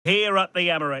Here at the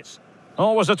Emirates.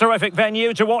 Always a terrific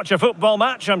venue to watch a football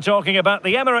match. I'm talking about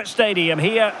the Emirates Stadium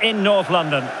here in North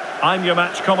London. I'm your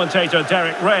match commentator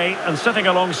Derek Ray, and sitting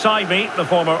alongside me, the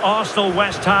former Arsenal,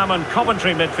 West Ham and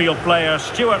Coventry midfield player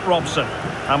Stuart Robson.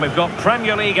 And we've got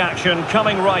Premier League action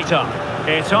coming right up.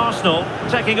 It's Arsenal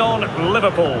taking on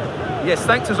Liverpool. Yes,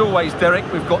 thanks as always,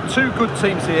 Derek. We've got two good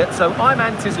teams here, so I'm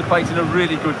anticipating a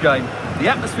really good game. The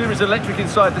atmosphere is electric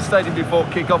inside the stadium before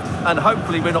kick-off, and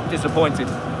hopefully we're not disappointed.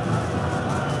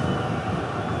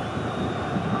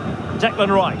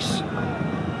 Declan Rice.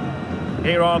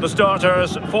 Here are the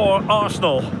starters for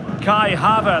Arsenal. Kai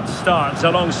Havertz starts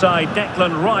alongside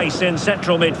Declan Rice in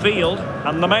central midfield.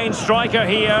 And the main striker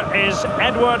here is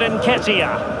Edward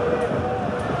Nketiah.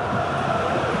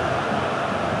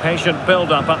 Patient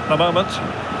build-up at the moment.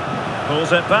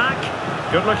 Pulls it back.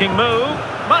 Good-looking move.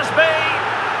 Must be!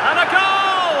 And a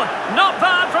goal! Not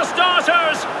bad for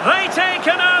starters. They take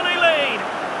an early lead.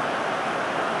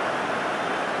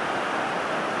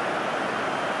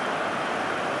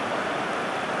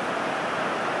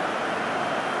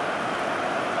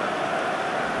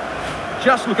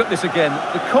 Just look at this again.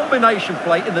 The combination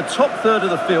play in the top third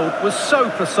of the field was so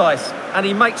precise, and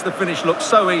he makes the finish look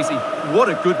so easy. What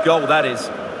a good goal that is.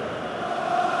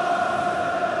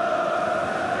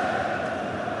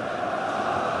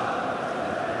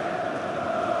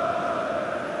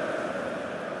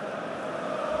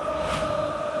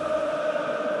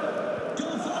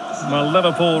 Well,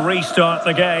 Liverpool restart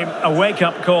the game. A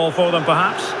wake-up call for them,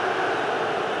 perhaps.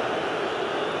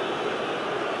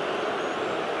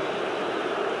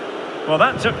 Well,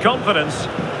 that took confidence,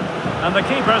 and the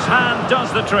keeper's hand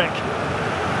does the trick.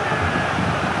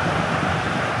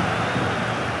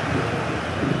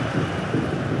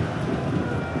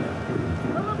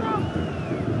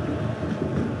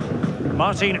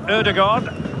 Martin Ødegaard.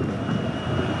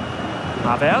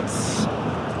 Havertz.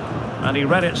 And he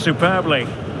read it superbly.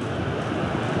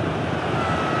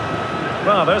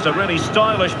 Well, there's a really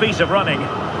stylish piece of running,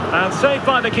 and saved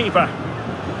by the keeper.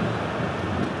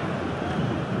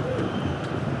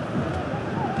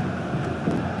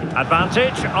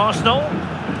 Advantage, Arsenal.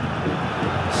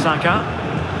 Saka.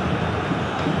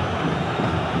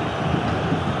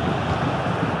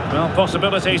 Well,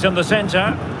 possibilities in the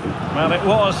centre. Well, it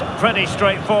was pretty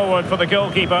straightforward for the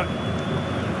goalkeeper.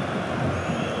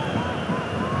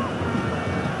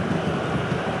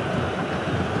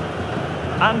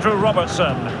 Andrew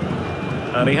Robertson.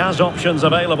 And he has options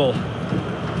available.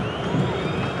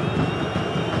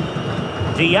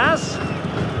 Diaz.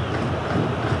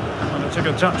 Took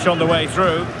a touch on the way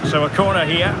through, so a corner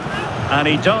here, and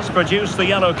he does produce the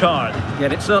yellow card. Yeah,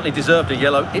 and it certainly deserved a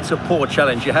yellow. It's a poor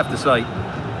challenge, you have to say.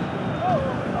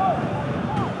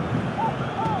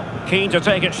 Keen to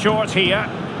take it short here.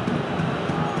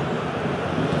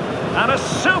 And a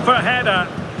super header.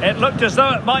 It looked as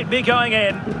though it might be going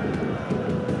in.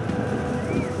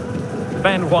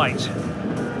 Ben White.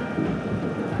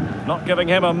 Not giving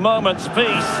him a moment's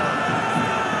peace.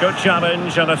 Good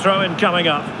challenge, and a throw-in coming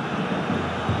up.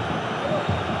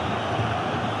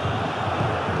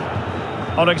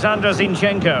 Alexander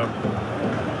Zinchenko.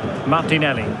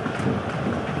 Martinelli.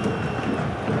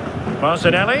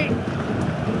 Martinelli.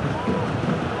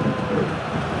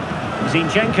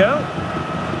 Zinchenko.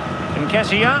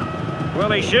 Nketiah.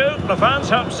 Will he shoot? The fans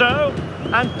hope so.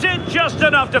 And did just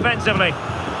enough defensively.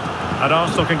 And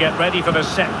Arsenal can get ready for this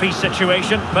set-piece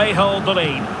situation. They hold the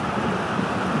lead.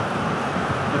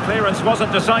 The clearance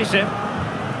wasn't decisive.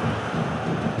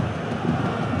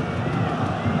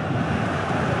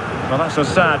 Well, that's a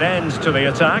sad end to the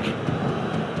attack.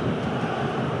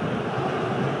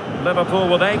 Liverpool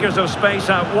with acres of space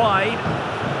out wide.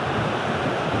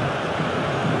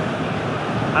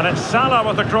 And it's Salah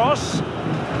with the cross.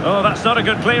 Oh, that's not a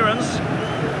good clearance.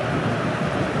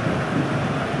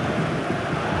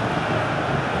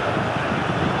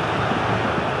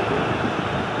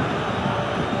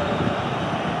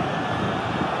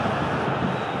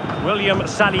 William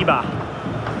Saliba.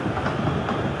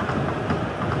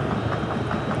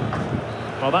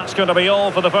 Well, that's going to be all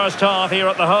for the first half here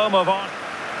at the home of Arsenal.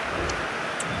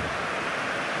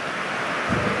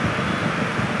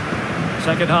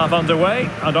 Second half underway,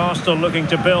 and Arsenal looking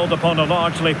to build upon a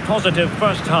largely positive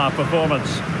first half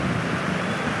performance.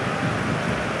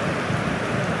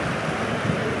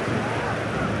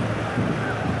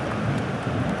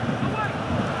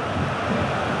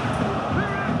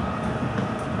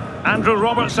 Andrew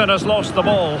Robertson has lost the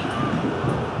ball.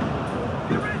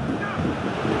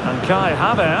 And Kai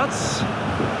Havertz.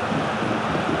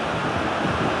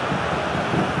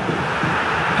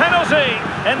 Penalty,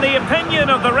 in the opinion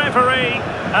of the referee,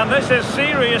 and this is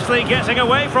seriously getting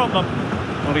away from them.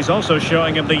 Well, he's also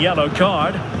showing him the yellow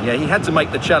card. Yeah, he had to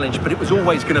make the challenge, but it was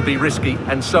always going to be risky,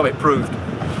 and so it proved.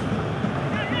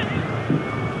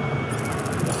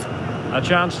 A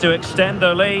chance to extend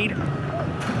the lead.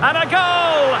 And a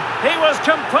goal! He was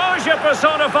composure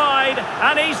personified,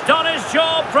 and he's done his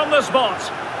job from the spot.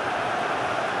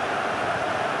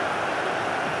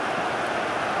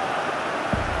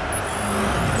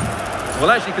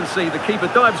 Well, as you can see, the keeper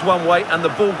dives one way and the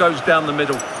ball goes down the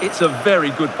middle. It's a very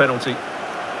good penalty.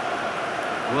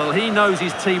 Well, he knows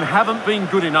his team haven't been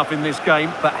good enough in this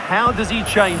game, but how does he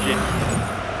change it?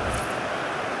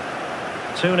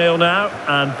 2-0 now,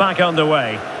 and back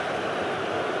underway.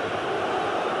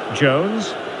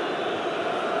 Jones.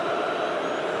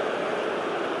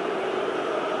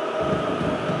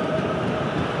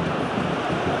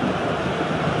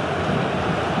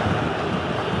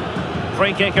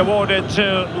 Free kick awarded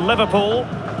to Liverpool.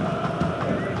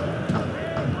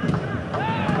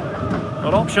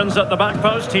 Well, options at the back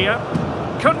post here.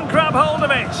 Couldn't grab hold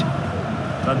of it.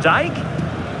 Van Dijk.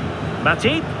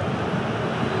 Matip.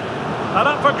 And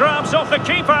up for grabs off the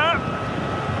keeper.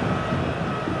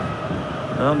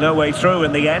 Well, no way through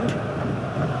in the end.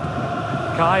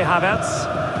 Kai Havertz.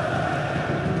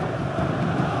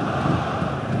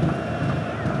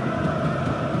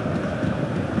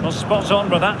 Well, spot on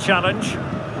with that challenge.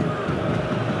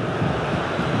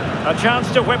 A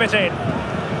chance to whip it in.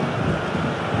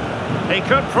 He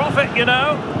could profit, you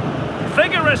know.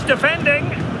 Vigorous defending.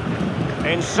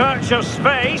 In search of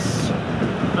space.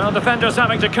 Well, defenders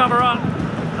having to cover up.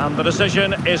 And the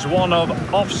decision is one of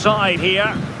offside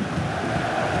here.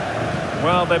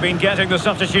 Well, they've been getting the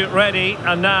substitute ready,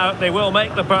 and now they will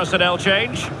make the personnel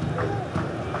change.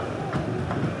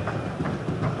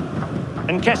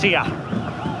 Nketiah.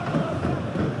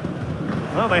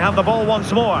 Well, they have the ball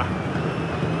once more.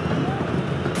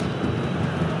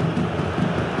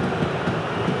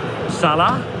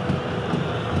 Salah.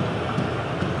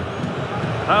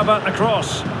 How about the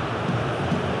cross?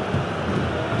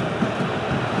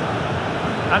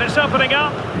 And it's opening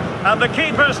up. And the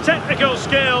keeper's technical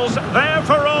skills there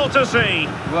for all to see.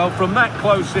 Well, from that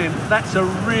close in, that's a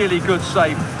really good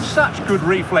save. Such good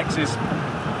reflexes.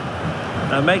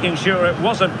 And making sure it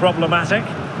wasn't problematic.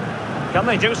 Can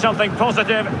they do something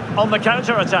positive on the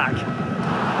counter-attack?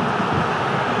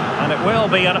 And it will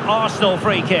be an Arsenal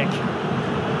free kick.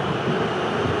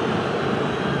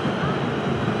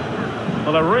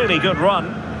 Well, a really good run.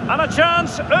 And a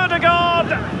chance,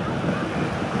 Ødegaard!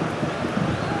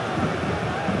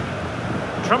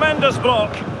 Tremendous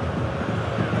block.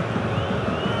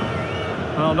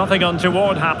 Well, nothing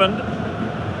untoward happened.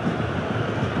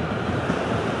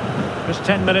 Just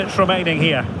 10 minutes remaining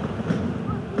here.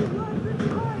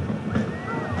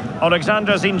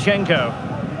 Alexander Zinchenko.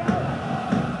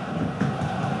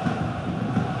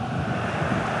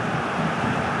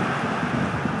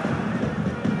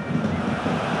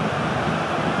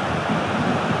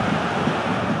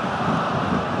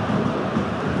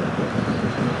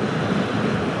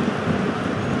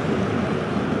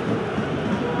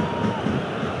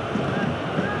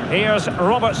 Here's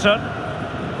Robertson.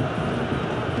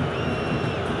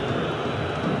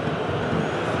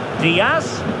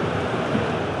 Diaz.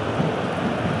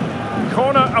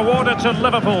 Corner awarded to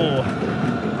Liverpool.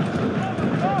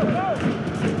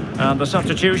 And the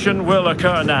substitution will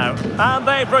occur now. And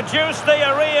they produce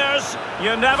the arrears.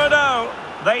 You never know.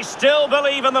 They still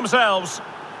believe in themselves.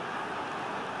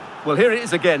 Well, here it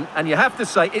is again, and you have to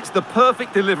say it's the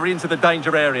perfect delivery into the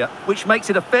danger area, which makes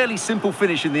it a fairly simple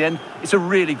finish in the end. It's a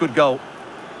really good goal.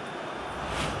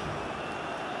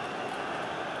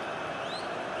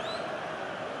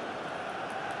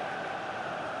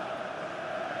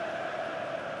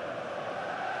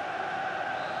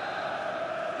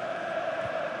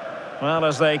 Well,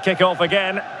 as they kick off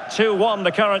again, 2-1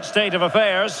 the current state of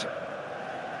affairs.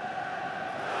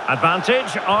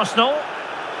 Advantage, Arsenal.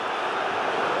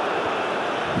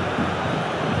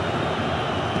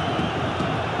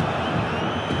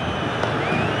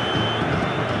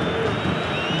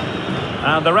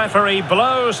 And the referee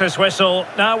blows his whistle.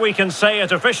 Now we can say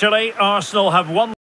it officially, Arsenal have won.